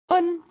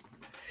everyone.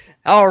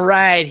 All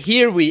right,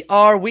 here we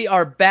are. We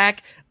are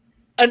back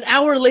an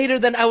hour later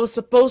than I was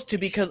supposed to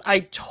because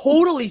I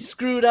totally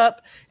screwed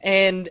up.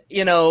 And,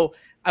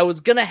 I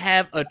was going to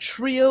have a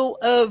trio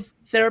of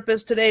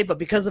therapists today, but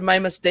because of my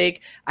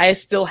mistake, I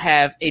still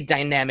have a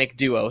dynamic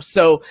duo.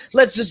 So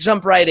let's just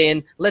jump right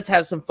in. Let's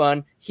have some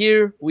fun.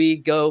 Here we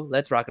go.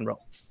 Let's rock and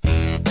roll.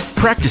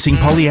 Practicing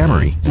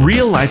Polyamory.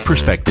 Real-life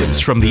perspectives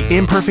from the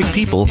imperfect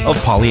people of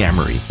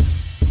polyamory.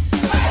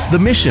 The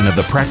mission of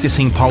the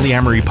Practicing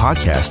Polyamory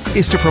podcast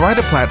is to provide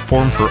a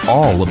platform for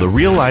all of the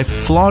real-life,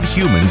 flawed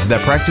humans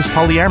that practice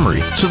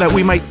polyamory so that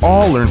we might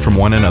all learn from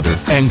one another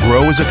and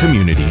grow as a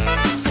community.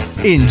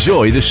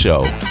 Enjoy the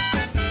show.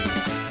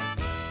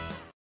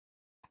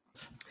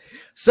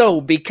 So,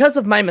 because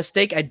of my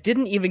mistake, I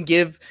didn't even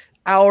give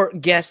our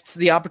guests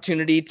the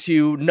opportunity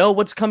to know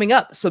what's coming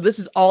up. So this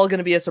is all going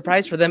to be a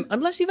surprise for them,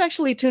 unless you've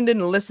actually tuned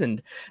in and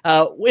listened.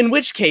 In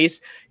which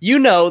case, you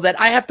know that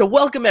I have to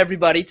welcome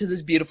everybody to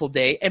this beautiful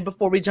day. And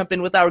before we jump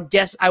in with our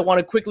guests, I want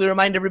to quickly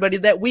remind everybody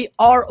that we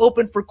are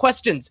open for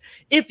questions.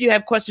 If you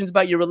have questions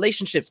about your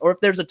relationships, or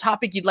if there's a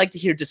topic you'd like to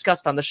hear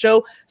discussed on the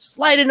show,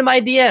 slide into my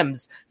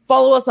DMs.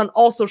 Follow us on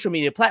all social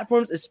media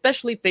platforms,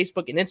 especially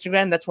Facebook and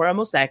Instagram. That's where I'm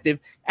most active,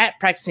 at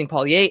Practicing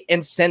Poly,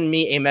 and send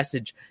me a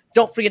message.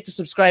 Don't forget to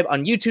subscribe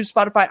on YouTube,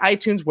 Spotify,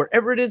 iTunes,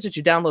 wherever it is that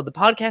you download the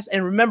podcast.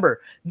 And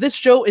remember, this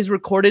show is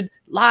recorded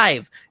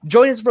live.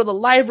 Join us for the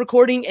live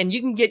recording, and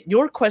you can get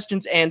your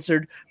questions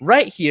answered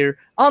right here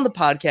on the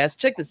podcast.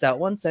 Check this out.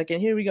 1 second.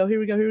 Here we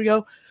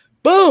go.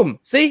 Boom.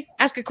 See?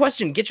 Ask a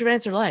question. Get your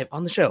answer live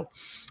on the show.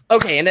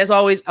 Okay, and as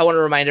always, I want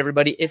to remind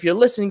everybody, if you're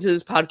listening to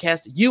this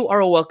podcast, you are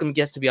a welcome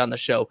guest to be on the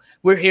show.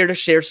 We're here to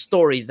share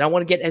stories, and I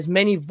want to get as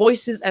many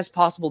voices as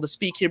possible to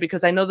speak here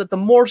because I know that the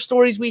more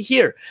stories we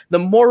hear, the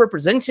more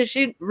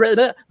representation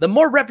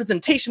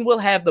we'll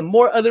have, the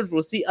more others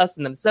will see us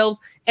and themselves,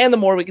 and the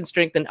more we can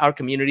strengthen our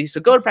community. So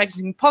go to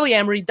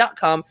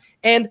practicingpolyamory.com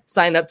and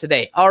sign up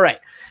today. All right.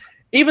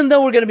 Even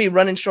though we're going to be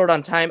running short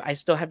on time, I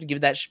still have to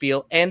give that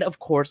spiel, and of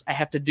course, I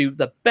have to do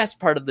the best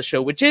part of the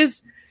show, which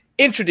is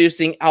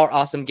introducing our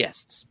awesome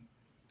guests.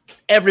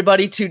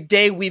 Everybody,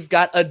 today we've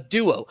got a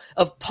duo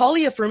of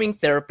poly-affirming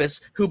therapists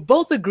who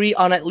both agree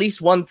on at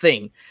least one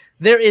thing.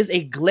 There is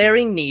a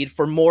glaring need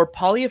for more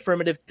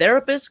poly-affirmative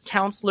therapists,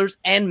 counselors,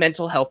 and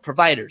mental health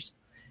providers.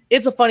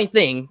 It's a funny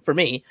thing for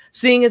me,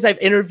 seeing as I've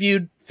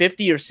interviewed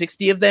 50 or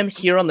 60 of them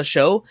here on the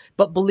show,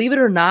 but believe it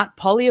or not,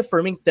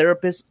 poly-affirming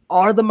therapists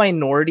are the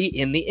minority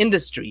in the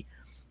industry.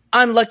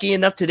 I'm lucky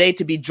enough today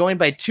to be joined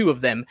by two of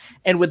them,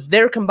 and with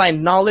their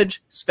combined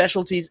knowledge,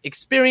 specialties,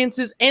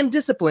 experiences, and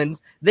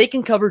disciplines, they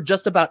can cover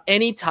just about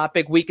any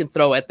topic we can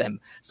throw at them.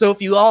 So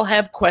if you all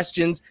have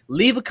questions,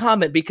 leave a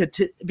comment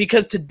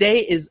because today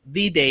is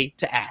the day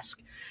to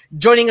ask.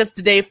 Joining us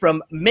today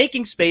from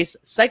Making Space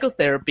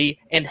Psychotherapy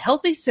and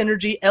Healthy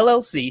Synergy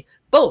LLC,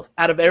 both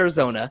out of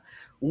Arizona,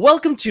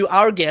 welcome to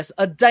our guests,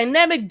 a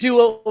dynamic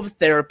duo of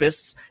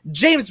therapists,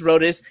 James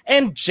Rodas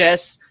and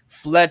Jess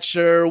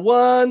Fletcher.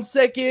 1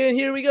 second.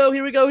 Here we go.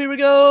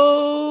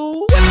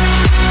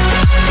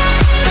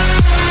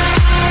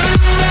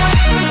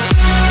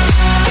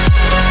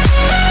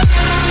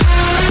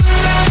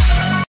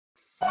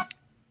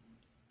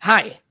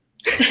 Hi.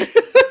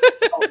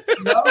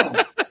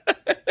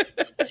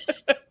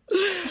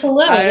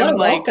 Hello.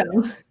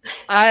 Welcome.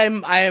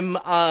 I'm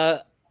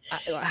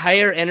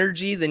higher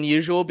energy than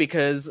usual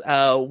because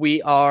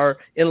we are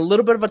in a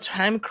little bit of a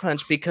time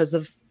crunch because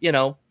of,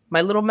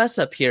 my little mess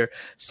up here.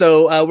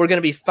 So we're going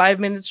to be 5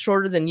 minutes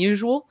shorter than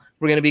usual.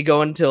 We're going to be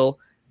going till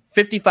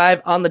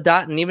 55 on the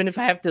dot. And even if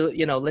I have to,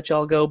 let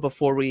y'all go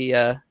before we,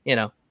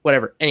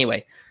 whatever.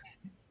 Anyway,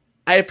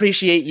 I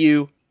appreciate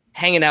you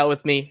hanging out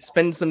with me,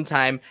 spending some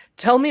time.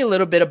 Tell me a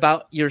little bit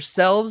about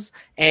yourselves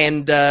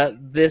and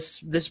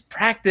this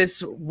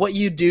practice, what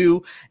you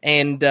do,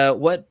 and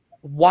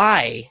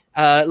why.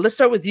 Let's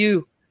start with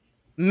you,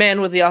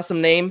 man with the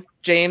awesome name,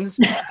 James.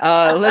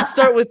 Let's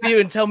start with you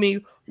and tell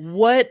me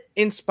what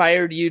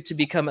inspired you to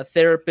become a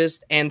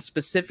therapist and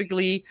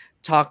specifically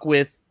talk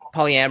with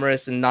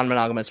polyamorous and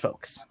non-monogamous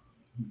folks.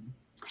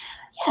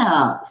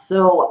 Yeah,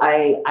 so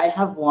I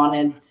have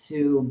wanted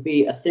to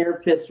be a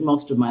therapist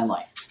most of my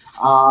life.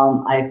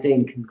 I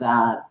think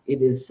that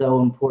it is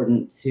so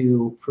important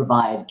to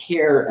provide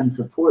care and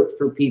support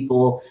for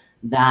people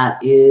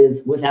that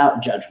is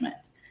without judgment.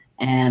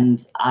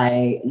 And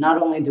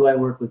not only do I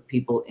work with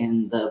people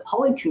in the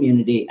poly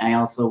community, I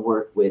also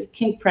work with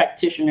kink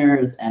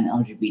practitioners and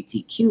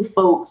LGBTQ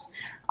folks.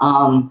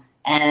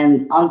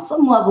 And on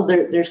some level,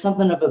 there's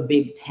something of a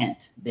big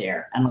tent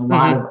there and a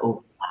lot of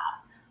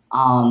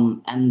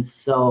overlap. And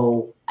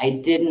so I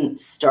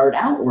didn't start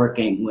out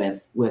working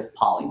with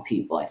poly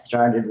people. I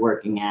started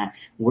working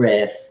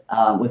with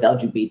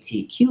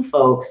LGBTQ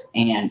folks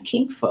and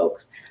kink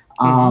folks.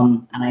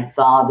 And I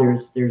saw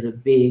there's a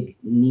big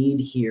need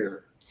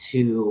here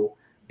to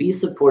be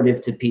supportive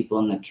to people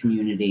in the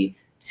community,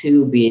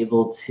 to be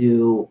able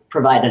to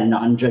provide a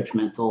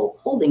non-judgmental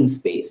holding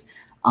space,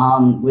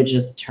 which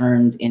has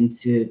turned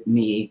into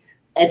me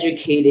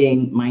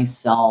educating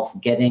myself,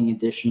 getting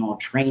additional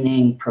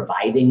training,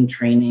 providing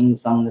training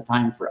some of the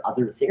time for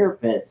other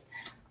therapists.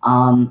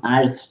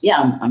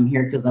 I'm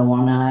here because I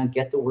want to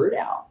get the word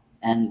out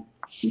and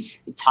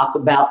talk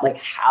about like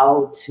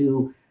how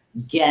to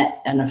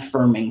get an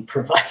affirming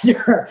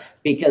provider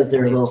because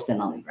they're a little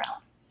thin on the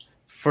ground.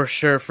 For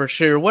sure, for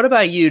sure. What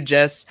about you,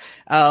 Jess?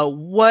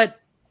 What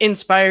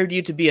inspired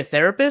you to be a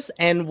therapist,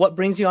 and what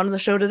brings you onto the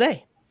show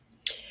today?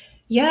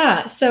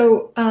 Yeah,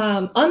 so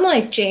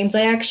unlike James,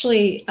 I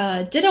actually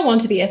didn't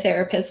want to be a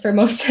therapist for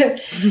most of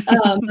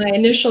my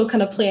initial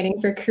kind of planning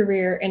for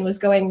career, and was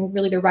going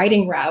really the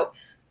writing route.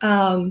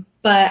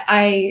 But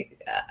I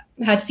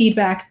had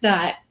feedback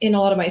that in a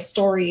lot of my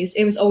stories,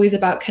 it was always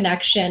about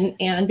connection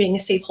and being a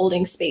safe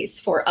holding space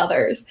for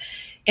others.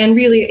 And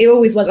really, it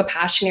always was a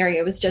passion area.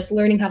 It was just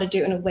learning how to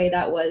do it in a way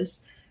that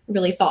was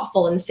really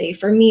thoughtful and safe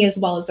for me, as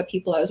well as the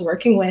people I was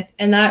working with.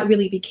 And that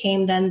really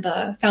became then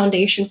the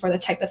foundation for the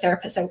type of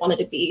therapist I wanted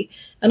to be.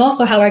 And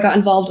also how I got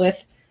involved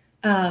with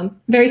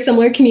very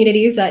similar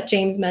communities that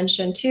James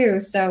mentioned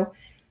too. So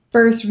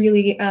first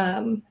really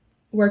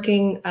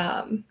working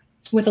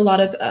with a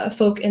lot of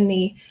folk in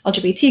the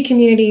LGBT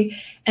community.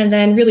 And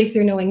then really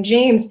through knowing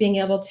James, being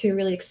able to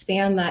really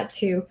expand that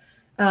to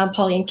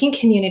poly and kink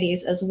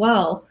communities as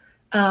well.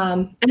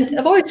 And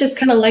I've always just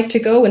kind of liked to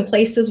go in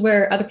places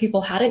where other people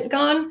hadn't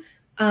gone.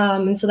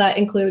 And so that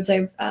includes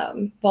I've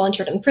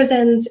volunteered in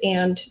prisons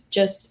and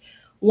just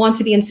want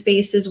to be in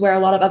spaces where a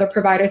lot of other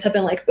providers have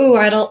been like, oh,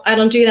 I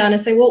don't do that. And I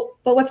say, well,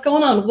 but what's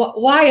going on?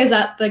 Why is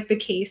that like the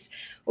case?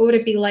 What would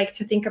it be like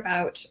to think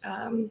about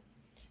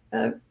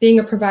being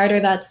a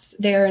provider that's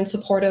there and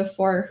supportive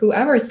for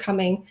whoever is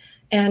coming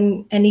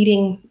and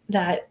needing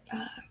that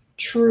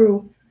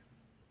true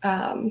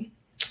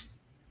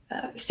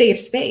safe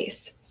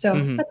space. So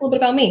that's a little bit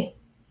about me.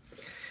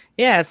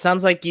 Yeah, it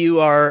sounds like you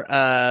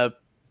are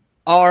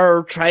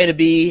trying to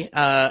be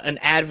an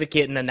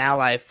advocate and an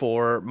ally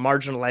for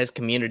marginalized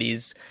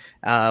communities.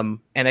 And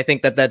I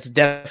think that that's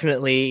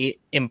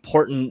definitely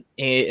important,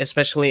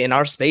 especially in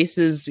our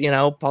spaces,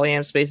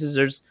 polyam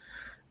spaces.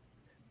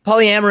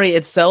 Polyamory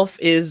itself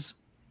is,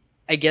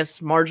 I guess,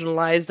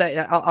 marginalized.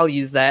 I'll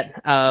use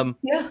that.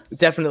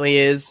 Definitely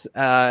is.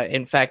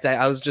 In fact,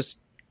 I was just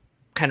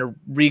kind of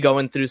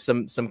re-going through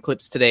some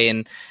clips today,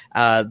 and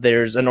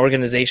there's an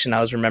organization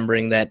I was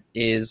remembering that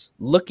is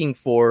looking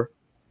for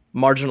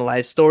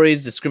marginalized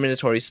stories,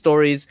 discriminatory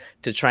stories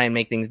to try and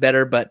make things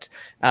better. But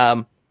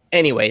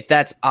anyway,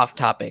 that's off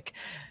topic.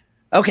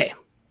 Okay.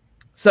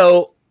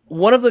 So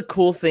one of the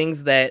cool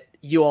things that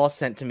you all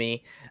sent to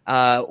me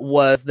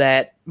was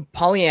that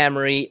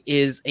polyamory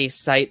is a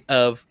site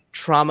of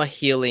trauma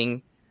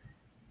healing.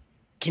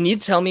 Can you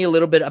tell me a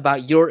little bit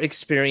about your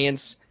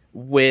experience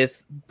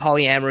with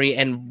polyamory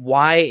and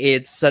why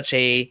it's such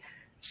a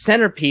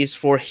centerpiece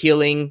for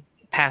healing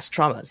past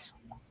traumas?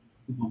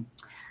 Mm-hmm.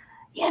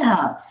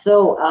 Yeah,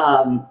 so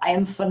I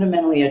am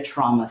fundamentally a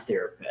trauma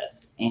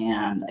therapist,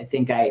 and I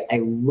think I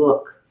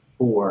look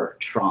for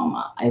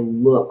trauma. I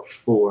look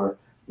for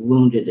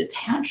wounded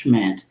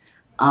attachment,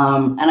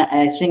 and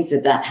I think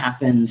that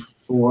happens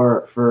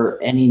for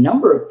any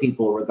number of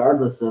people,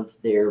 regardless of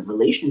their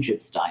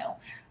relationship style.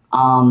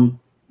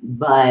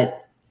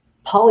 But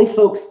poly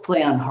folks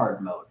play on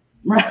hard mode,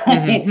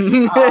 right?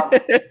 There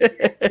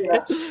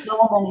are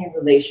so many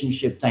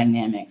relationship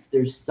dynamics.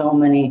 There's so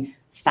many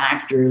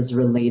factors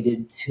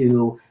related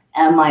to,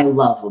 am I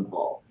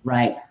lovable,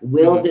 right?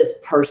 Will this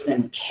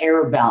person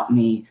care about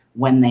me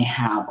when they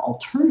have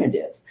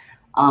alternatives?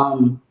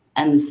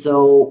 And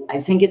so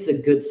I think it's a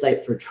good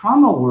site for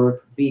trauma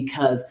work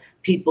because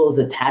people's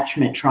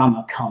attachment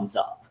trauma comes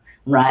up,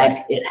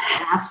 right? It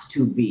has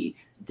to be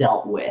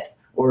dealt with,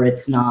 or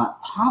it's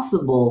not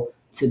possible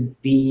to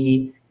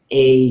be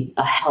a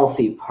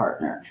healthy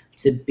partner,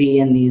 to be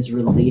in these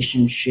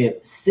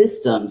relationship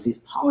systems, these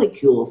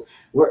polycules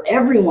where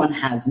everyone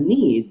has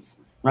needs,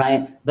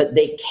 right? But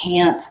they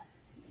can't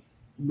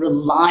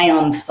rely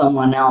on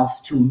someone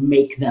else to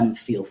make them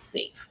feel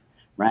safe,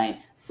 right?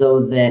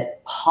 So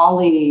that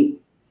poly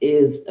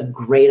is a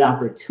great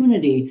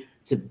opportunity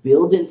to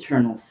build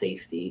internal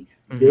safety,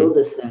 build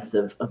a sense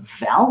of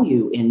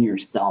value in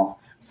yourself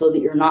so that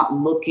you're not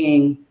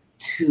looking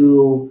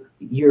to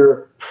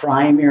your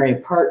primary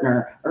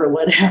partner or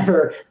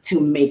whatever to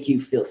make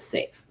you feel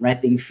safe,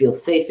 right? That you feel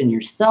safe in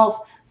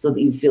yourself so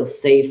that you feel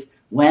safe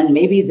when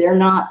maybe they're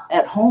not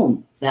at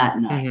home that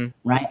night,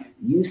 right?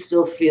 You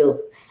still feel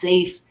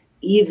safe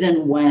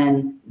even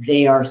when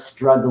they are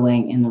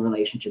struggling in the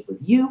relationship with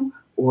you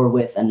or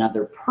with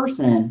another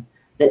person,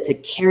 that to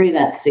carry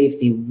that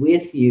safety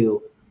with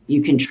you,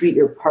 you can treat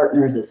your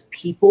partners as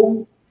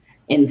people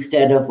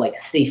instead of like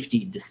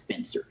safety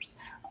dispensers.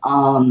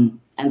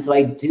 And so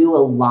I do a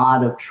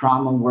lot of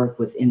trauma work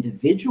with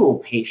individual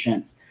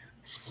patients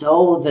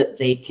so that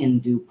they can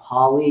do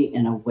poly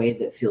in a way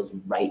that feels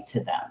right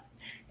to them,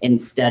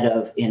 instead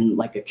of in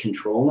like a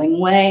controlling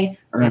way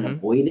or an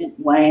avoidant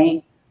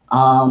way,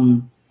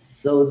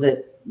 so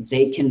that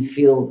they can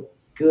feel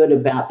good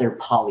about their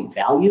poly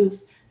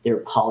values, their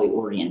poly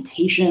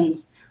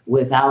orientations,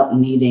 without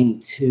needing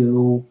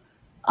to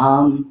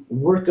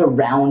work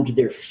around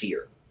their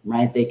fear,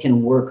 right? They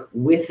can work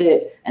with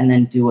it and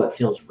then do what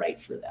feels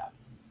right for them.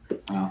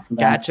 So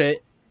Gotcha.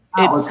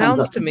 It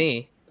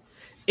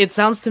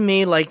sounds to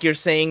me like you're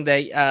saying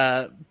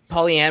that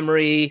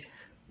polyamory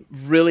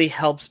really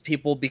helps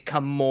people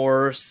become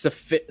more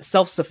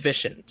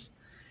self-sufficient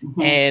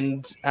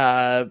and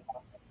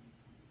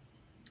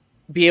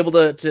be able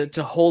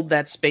to hold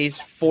that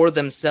space for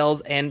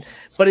themselves.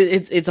 But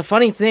it's a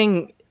funny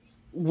thing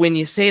when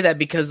you say that,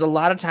 because a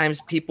lot of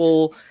times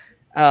people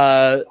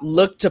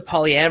look to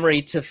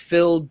polyamory to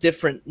fill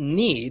different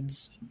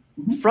needs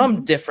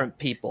from different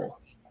people,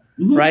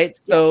 right?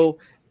 So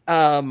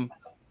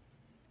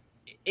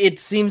it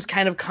seems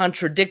kind of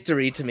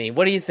contradictory to me.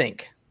 What do you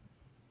think?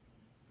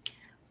 Do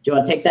you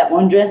want to take that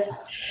one, Jess?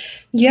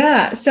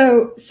 Yeah,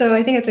 so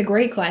I think it's a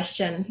great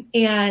question.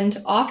 And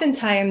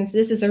oftentimes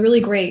this is a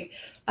really great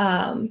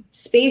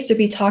space to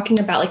be talking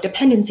about like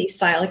dependency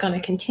style, like on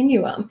a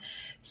continuum.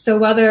 So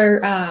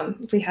whether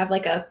if we have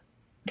like a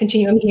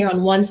continuum here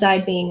on one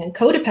side being a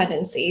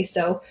codependency,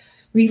 so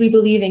really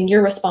believing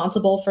you're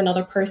responsible for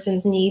another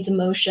person's needs,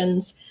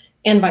 emotions,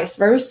 and vice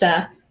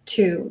versa,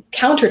 to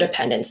counter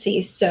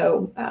dependency,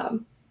 so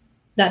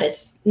that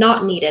it's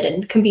not needed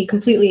and can be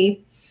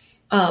completely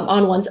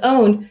on one's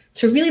own,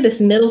 to really this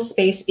middle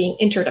space being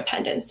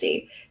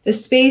interdependency, the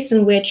space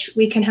in which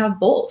we can have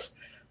both,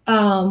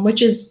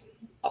 which is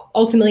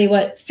ultimately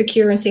what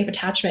secure and safe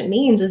attachment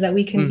means, is that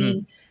we can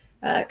be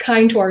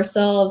kind to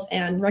ourselves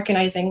and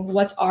recognizing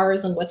what's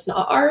ours and what's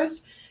not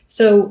ours.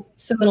 So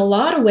in a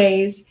lot of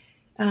ways,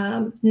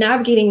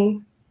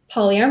 navigating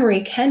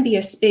polyamory can be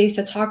a space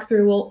to talk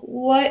through, well,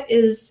 what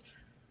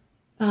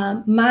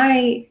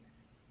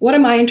are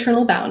my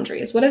internal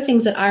boundaries? What are the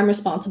things that I'm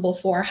responsible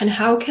for? And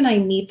how can I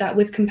meet that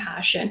with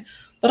compassion?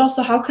 But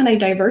also, how can I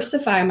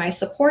diversify my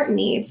support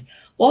needs,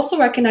 while also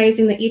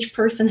recognizing that each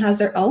person has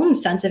their own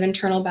sense of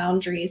internal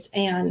boundaries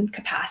and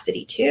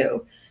capacity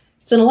too.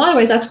 So in a lot of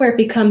ways, that's where it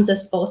becomes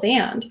this both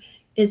and,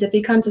 is it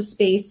becomes a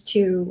space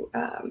to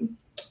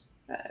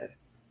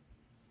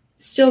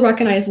still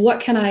recognize what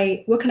can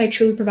I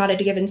truly provide at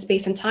a given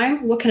space and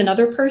time? What can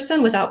another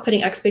person, without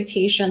putting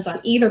expectations on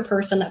either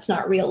person that's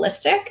not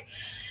realistic?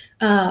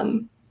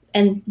 And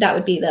that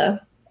would be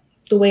the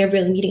way of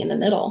really meeting in the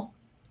middle.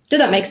 Did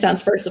that make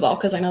sense, first of all?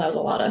 Because I know that was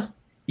a lot of...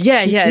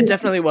 Yeah, it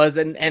definitely was.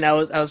 And I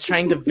was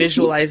trying to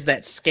visualize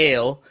that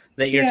scale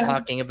that you're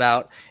talking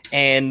about.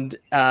 And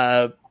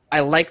I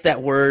like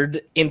that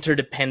word,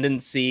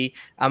 interdependency.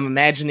 I'm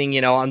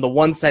imagining, on the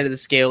one side of the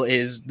scale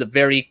is the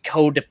very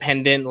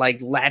codependent,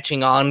 like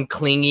latching on,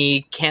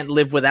 clingy, can't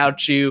live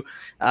without you.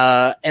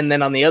 And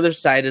then on the other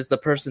side is the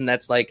person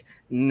that's like,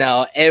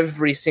 no,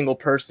 every single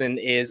person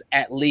is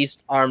at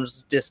least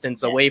arm's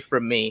distance away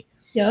from me.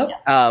 Yep.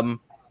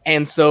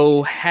 And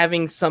so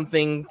having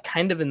something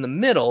kind of in the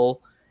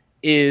middle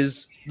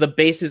is the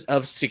basis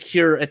of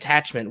secure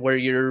attachment,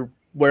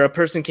 where a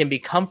person can be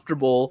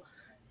comfortable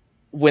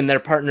when their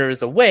partner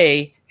is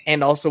away,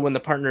 and also when the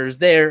partner is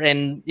there,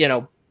 and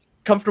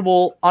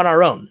comfortable on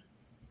our own.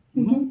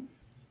 Mm-hmm.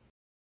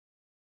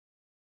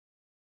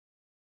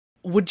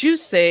 Would you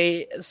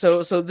say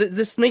so?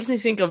 This makes me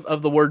think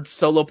of the word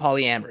solo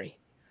polyamory,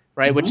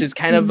 right? Mm-hmm. Which is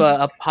kind of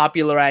a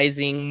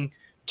popularizing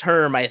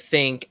term, I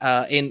think,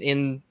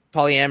 in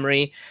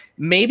polyamory.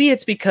 Maybe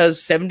it's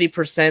because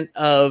 70%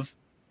 of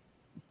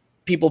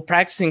people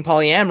practicing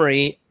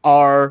polyamory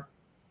are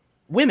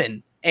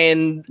women,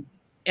 and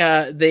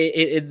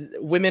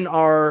women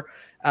are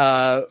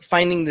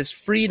finding this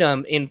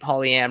freedom in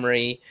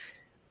polyamory.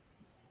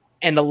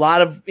 And a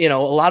lot of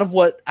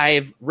what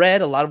I've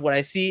read, a lot of what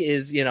I see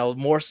is,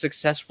 more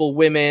successful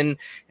women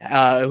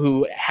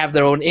who have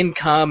their own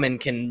income and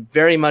can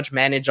very much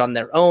manage on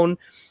their own.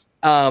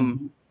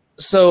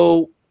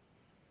 So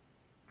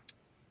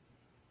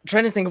I'm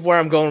trying to think of where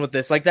I'm going with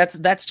this. Like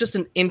that's just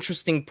an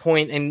interesting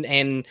point.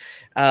 And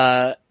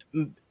I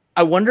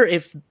wonder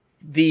if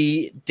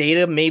the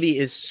data maybe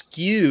is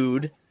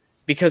skewed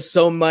because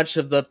so much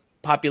of the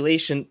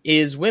population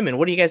is women.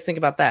 What do you guys think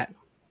about that?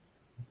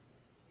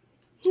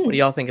 What do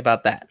y'all think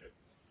about that?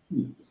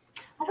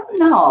 I don't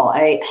know.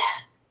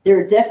 There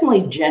are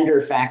definitely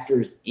gender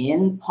factors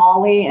in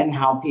poly and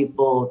how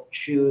people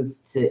choose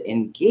to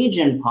engage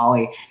in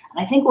poly.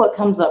 And I think what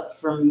comes up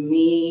for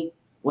me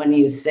when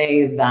you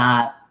say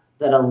that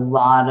a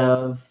lot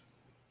of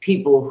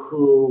people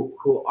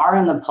who are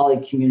in the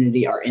poly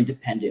community are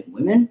independent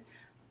women,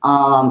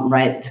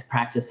 right,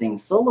 practicing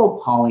solo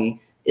poly,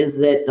 is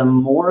that the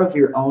more of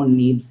your own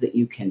needs that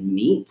you can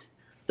meet,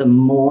 the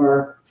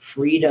more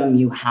freedom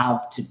you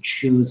have to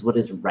choose what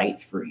is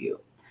right for you,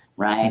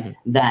 right?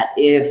 Mm-hmm. That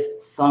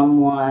if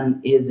someone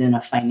is in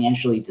a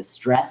financially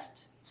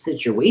distressed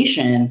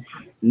situation,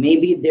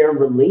 maybe their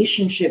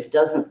relationship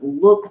doesn't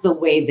look the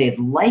way they'd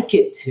like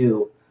it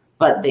to,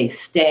 but they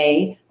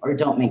stay or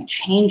don't make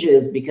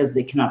changes because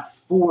they cannot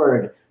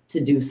afford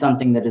to do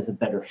something that is a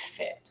better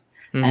fit.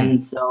 Mm-hmm.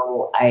 And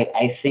so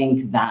I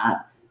think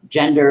that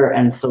gender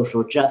and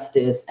social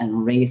justice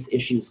and race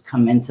issues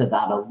come into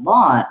that a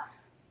lot,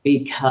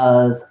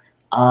 because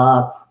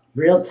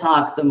real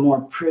talk, the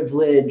more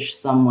privilege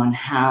someone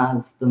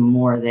has, the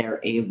more they're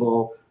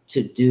able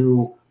to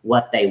do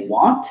what they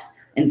want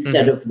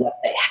instead of what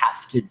they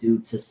have to do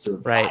to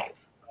survive.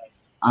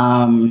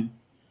 Right.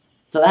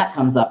 So that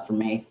comes up for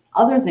me.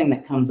 Other thing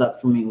that comes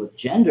up for me with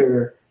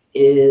gender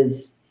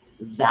is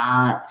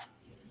that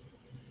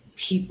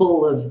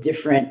people of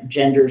different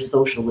gender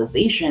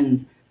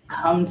socializations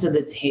come to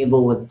the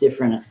table with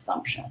different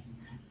assumptions,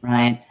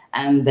 right?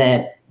 And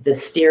that the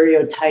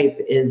stereotype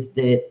is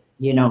that,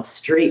 you know,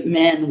 straight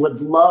men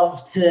would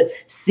love to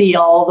see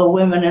all the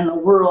women in the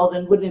world,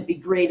 and wouldn't it be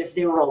great if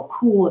they were all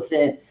cool with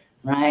it,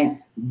 right?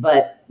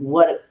 But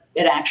what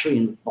it actually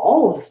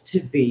involves to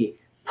be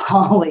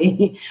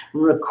poly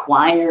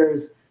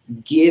requires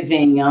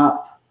giving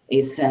up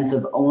a sense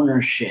of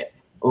ownership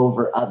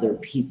over other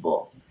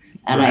people.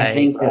 And I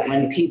think that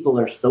when people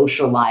are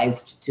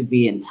socialized to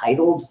be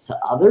entitled to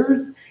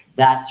others,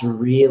 that's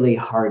really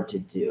hard to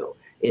do.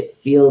 It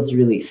feels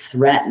really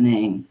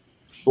threatening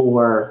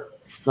for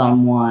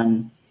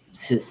someone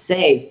to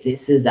say,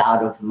 this is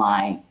out of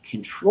my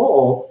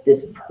control.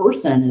 This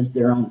person is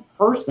their own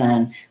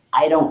person.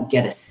 I don't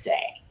get a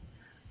say.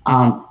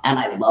 And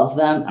I love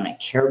them and I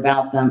care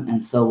about them.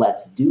 And so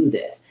let's do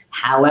this.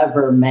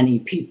 However many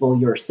people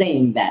you're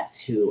saying that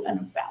to and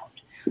about.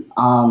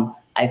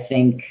 I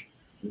think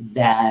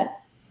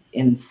that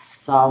in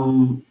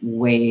some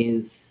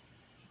ways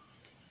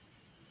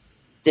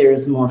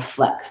there's more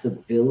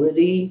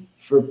flexibility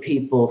for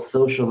people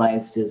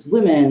socialized as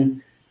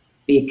women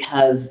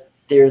because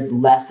there's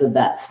less of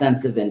that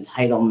sense of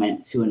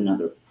entitlement to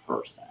another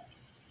person.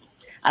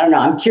 I don't know.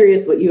 I'm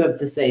curious what you have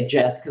to say,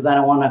 Jess, because I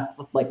don't want to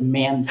like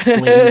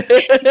mansplain.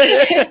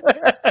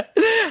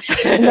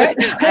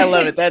 I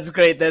love it. That's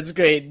great. That's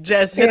great.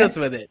 Jess, hit us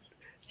with it.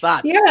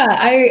 Thoughts? Yeah,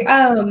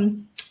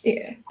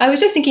 I was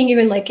just thinking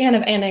even like kind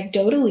of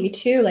anecdotally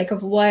too, like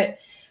of what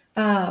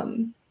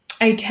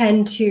I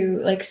tend to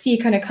like see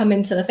kind of come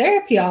into the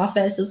therapy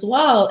office as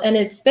well. And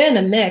it's been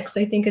a mix.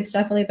 I think it's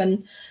definitely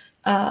been,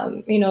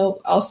 you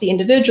know, I'll see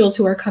individuals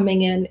who are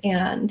coming in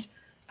and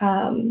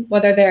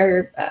whether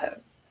they're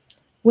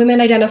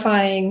women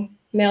identifying,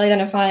 male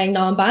identifying,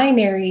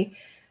 non-binary,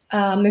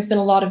 there's been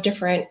a lot of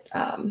different,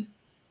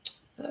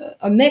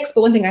 a mix.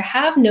 But one thing I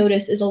have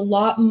noticed is a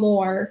lot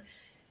more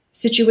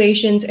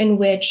situations in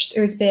which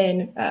there's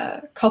been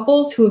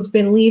couples who have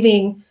been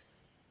leaving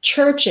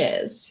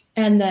churches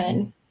and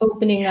then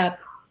opening up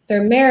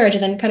their marriage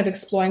and then kind of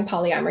exploring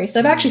polyamory. So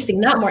I've actually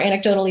seen that more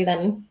anecdotally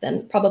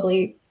than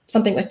probably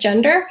something with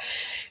gender,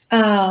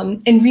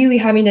 and really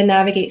having to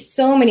navigate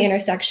so many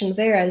intersections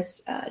there,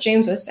 as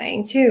James was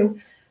saying too,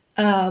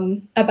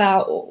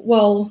 about,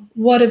 well,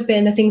 what have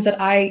been the things that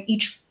I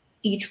each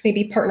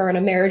maybe partner in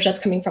a marriage that's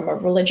coming from a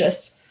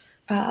religious,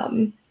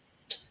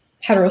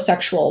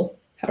 heterosexual,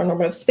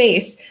 heteronormative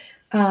space,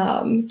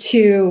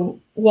 to,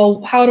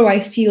 well, how do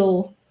I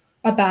feel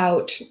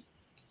about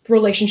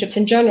relationships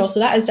in general? So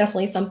that is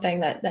definitely something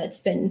that's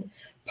been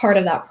part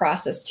of that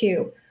process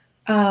too.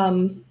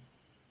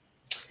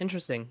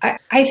 Interesting.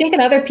 I think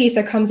another piece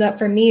that comes up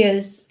for me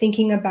is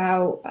thinking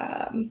about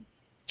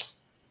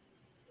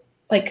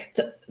like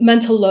the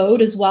mental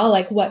load as well,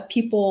 like what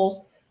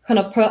people kind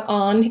of put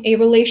on a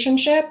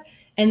relationship,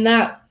 and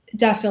that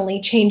definitely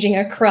changing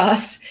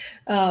across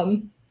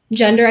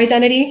gender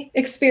identity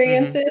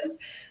experiences.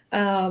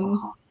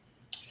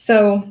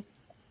 So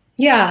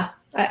yeah,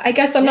 I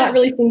guess I'm not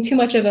really seeing too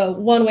much of a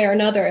one way or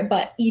another,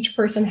 but each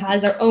person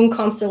has their own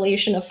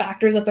constellation of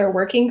factors that they're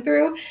working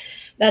through.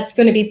 That's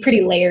going to be pretty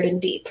layered and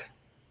deep.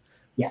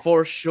 Yeah,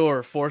 for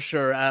sure.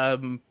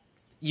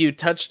 You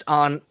touched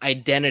on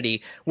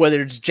identity,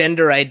 whether it's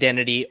gender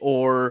identity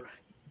or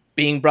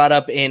being brought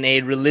up in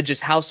a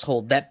religious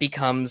household, that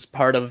becomes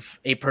part of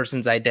a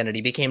person's identity,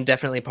 became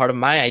definitely part of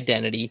my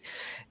identity.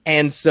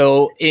 And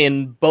so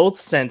in both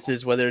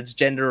senses, whether it's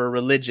gender or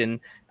religion,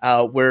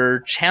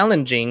 we're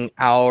challenging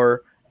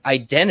our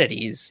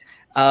identities.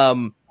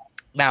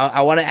 Now,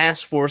 I want to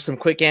ask for some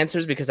quick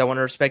answers because I want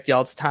to respect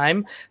y'all's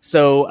time.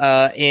 So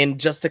in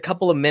just a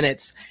couple of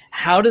minutes,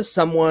 how does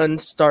someone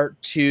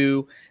start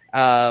to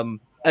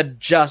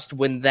adjust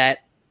when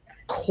that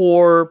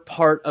core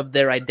part of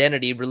their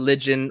identity,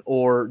 religion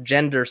or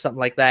gender, something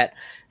like that,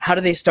 how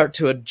do they start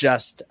to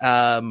adjust,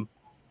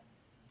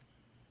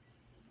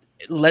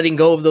 letting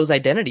go of those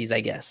identities,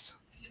 I guess?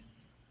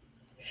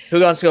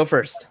 Who wants to go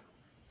first?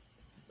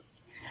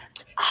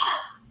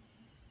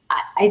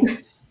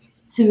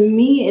 To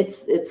me,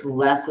 it's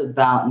less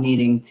about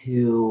needing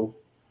to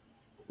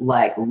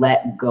like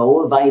let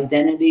go of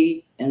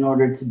identity in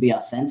order to be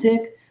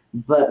authentic,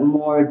 but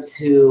more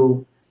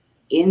to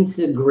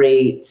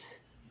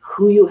integrate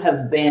who you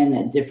have been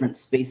at different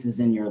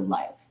spaces in your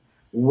life,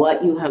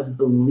 what you have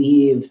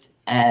believed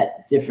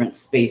at different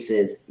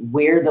spaces,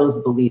 where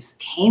those beliefs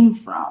came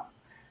from,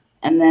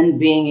 and then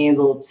being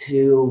able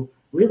to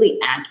really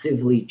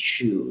actively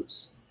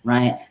choose,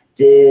 right?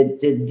 Did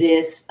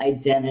this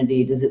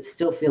identity, does it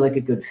still feel like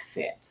a good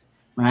fit,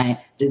 right?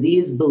 Do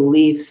these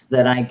beliefs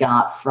that I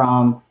got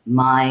from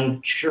my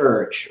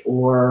church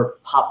or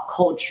pop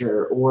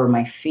culture or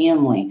my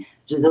family,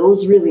 do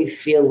those really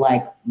feel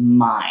like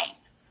mine?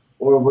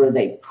 Or were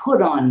they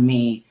put on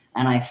me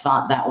and I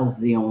thought that was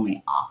the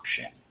only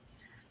option?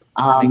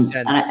 Makes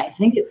sense. And I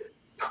think it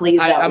plays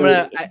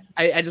out.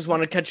 I just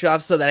want to cut you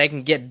off so that I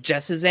can get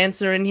Jess's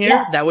answer in here.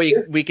 Yeah, that way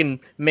sure. we can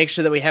make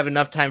sure that we have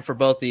enough time for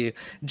both of you.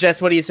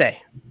 Jess, what do you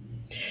say?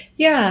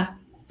 Yeah,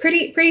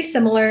 pretty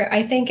similar.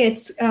 I think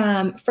it's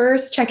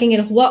first checking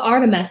in what are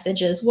the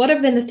messages, what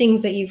have been the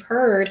things that you've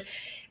heard,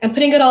 and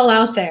putting it all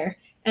out there.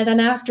 And then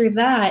after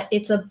that,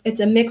 it's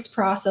a mixed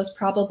process,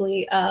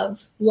 probably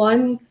of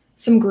one,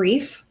 some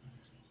grief,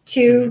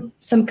 two,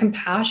 some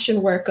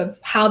compassion work of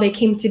how they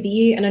came to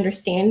be and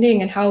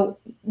understanding, and how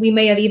we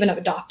may have even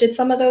adopted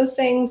some of those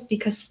things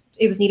because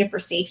it was needed for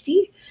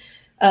safety,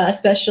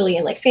 especially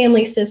in like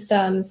family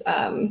systems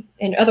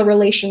and other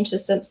relationship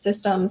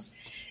systems.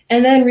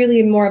 And then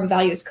really more of a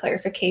values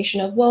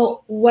clarification of,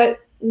 well, what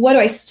do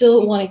I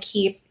still want to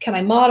keep? Can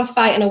I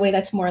modify in a way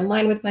that's more in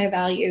line with my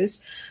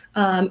values?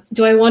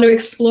 Do I want to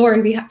explore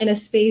and be in a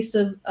space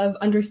of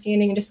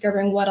understanding and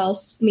discovering what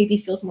else maybe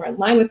feels more in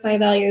line with my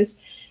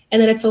values?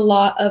 And then it's a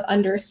lot of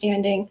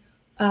understanding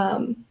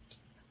how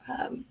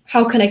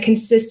can I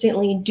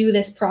consistently do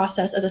this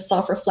process as a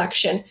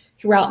self-reflection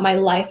throughout my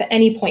life at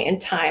any point in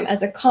time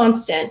as a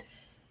constant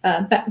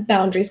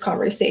boundaries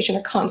conversation,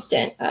 a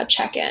constant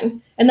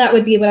check-in. And that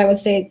would be what I would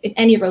say in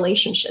any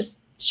relationship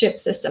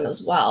system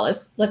as well,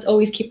 is let's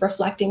always keep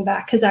reflecting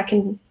back, because that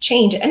can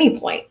change at any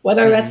point,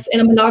 whether that's in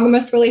a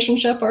monogamous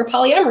relationship or a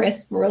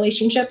polyamorous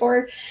relationship,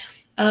 or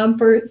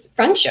for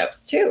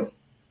friendships too.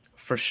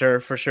 For sure.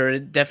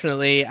 It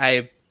definitely,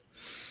 I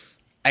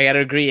gotta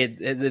agree.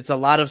 It's a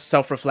lot of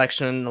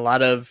self-reflection, a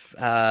lot of,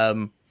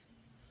 I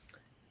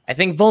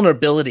think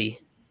vulnerability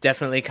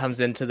definitely comes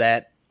into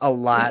that a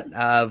lot.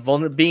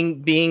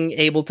 Being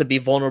able to be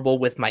vulnerable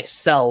with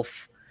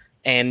myself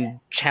and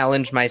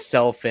challenge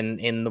myself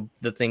in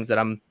the things that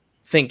I'm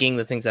thinking,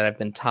 the things that I've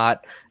been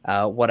taught,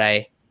 what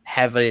I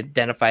have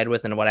identified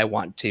with, and what I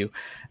want to.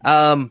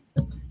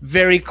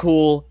 Very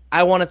cool.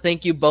 I want to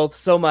thank you both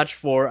so much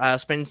for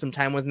spending some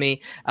time with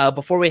me.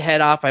 Before we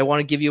head off, I want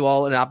to give you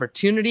all an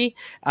opportunity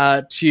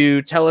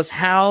to tell us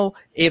how,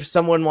 if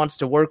someone wants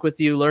to work with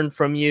you, learn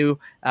from you,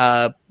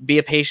 be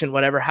a patient,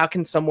 whatever, how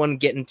can someone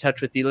get in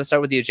touch with you? Let's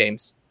start with you,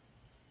 James.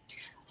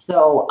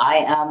 So I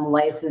am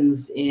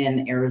licensed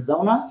in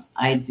Arizona.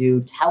 I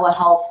do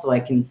telehealth, so I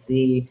can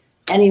see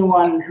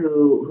anyone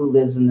who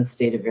lives in the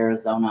state of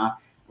Arizona.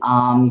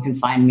 You can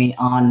find me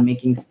on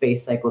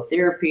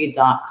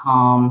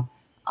makingspacepsychotherapy.com.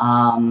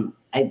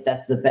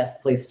 That's the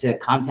best place to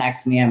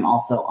contact me. I'm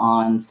also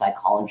on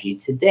Psychology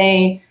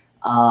Today,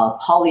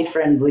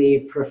 Poly-Friendly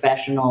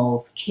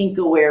Professionals,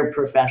 Kink-Aware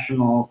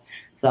Professionals.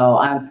 So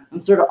I'm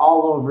sort of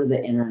all over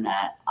the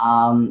internet.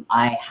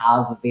 I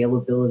have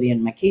availability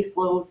in my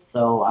caseload,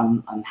 so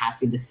I'm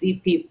happy to see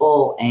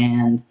people,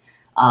 and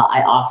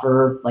I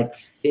offer like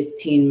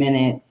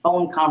 15-minute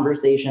phone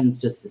conversations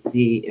just to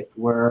see if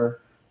we're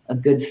a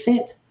good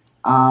fit.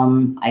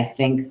 I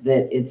think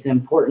that it's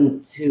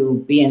important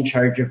to be in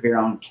charge of your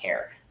own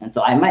care. And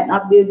so I might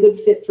not be a good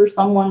fit for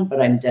someone,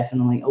 but I'm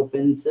definitely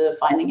open to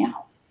finding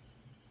out.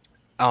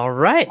 All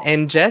right.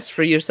 And Jess,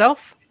 for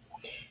yourself?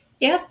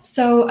 Yeah.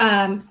 So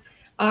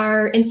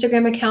our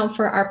Instagram account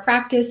for our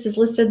practice is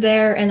listed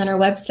there, and then our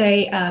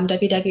website,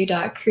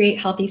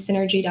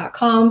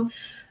 www.createhealthysynergy.com.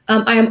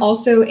 I am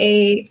also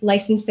a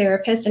licensed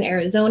therapist in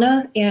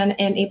Arizona and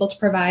am able to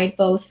provide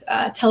both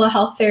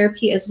telehealth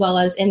therapy as well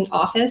as in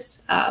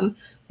office.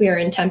 We are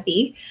in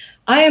Tempe.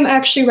 I am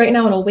actually right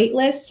now on a wait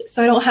list,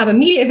 so I don't have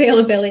immediate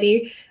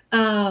availability.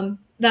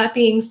 That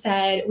being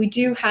said, we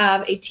do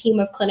have a team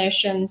of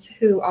clinicians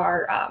who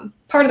are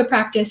part of the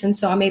practice, and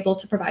so I'm able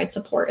to provide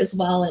support as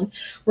well, and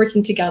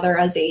working together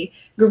as a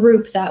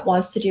group that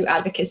wants to do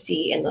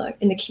advocacy in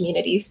the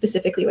community,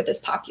 specifically with this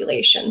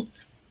population.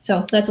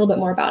 So that's a little bit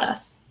more about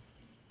us.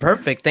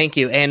 Perfect. Thank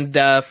you. And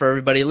for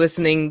everybody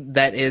listening,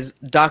 that is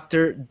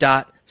Dr.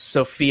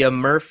 Sophia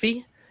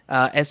Murphy,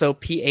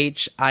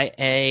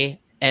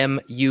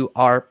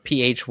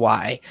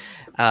 SOPHIAMURPHY.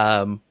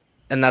 And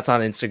that's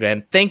on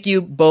Instagram. Thank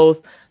you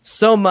both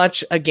so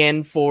much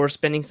again for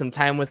spending some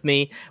time with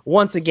me.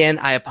 Once again,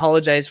 I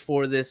apologize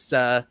for this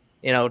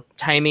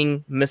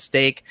timing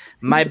mistake,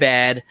 my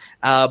bad.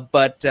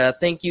 But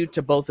thank you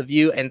to both of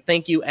you. And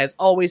thank you, as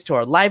always, to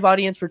our live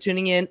audience for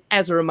tuning in.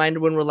 As a reminder,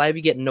 when we're live,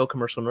 you get no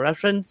commercial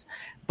interruptions.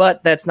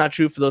 But that's not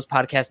true for those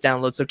podcast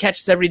downloads. So catch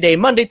us every day,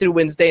 Monday through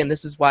Wednesday. And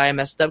this is why I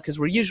messed up, because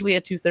we're usually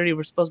at 2:30.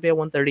 We're supposed to be at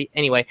 1:30.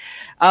 Anyway,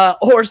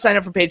 or sign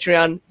up for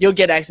Patreon. You'll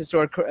get access to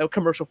our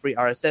commercial-free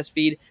RSS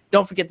feed.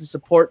 Don't forget to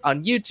support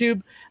on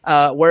YouTube,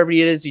 wherever it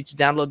is you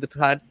download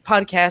the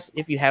podcast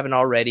if you haven't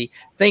already.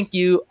 Thank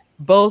you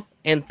both,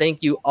 and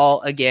thank you all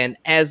again.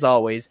 As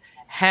always,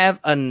 have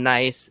a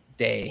nice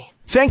day.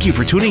 Thank you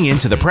for tuning in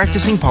to the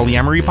Practicing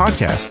Polyamory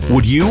podcast.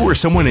 Would you or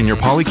someone in your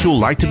polycule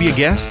like to be a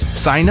guest?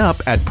 Sign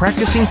up at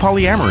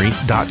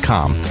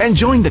practicingpolyamory.com and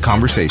join the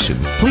conversation.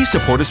 Please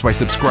support us by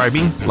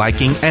subscribing,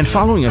 liking, and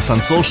following us on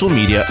social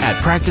media at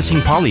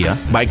Practicing Polya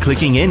by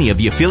clicking any of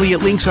the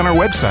affiliate links on our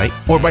website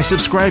or by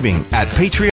subscribing at Patreon.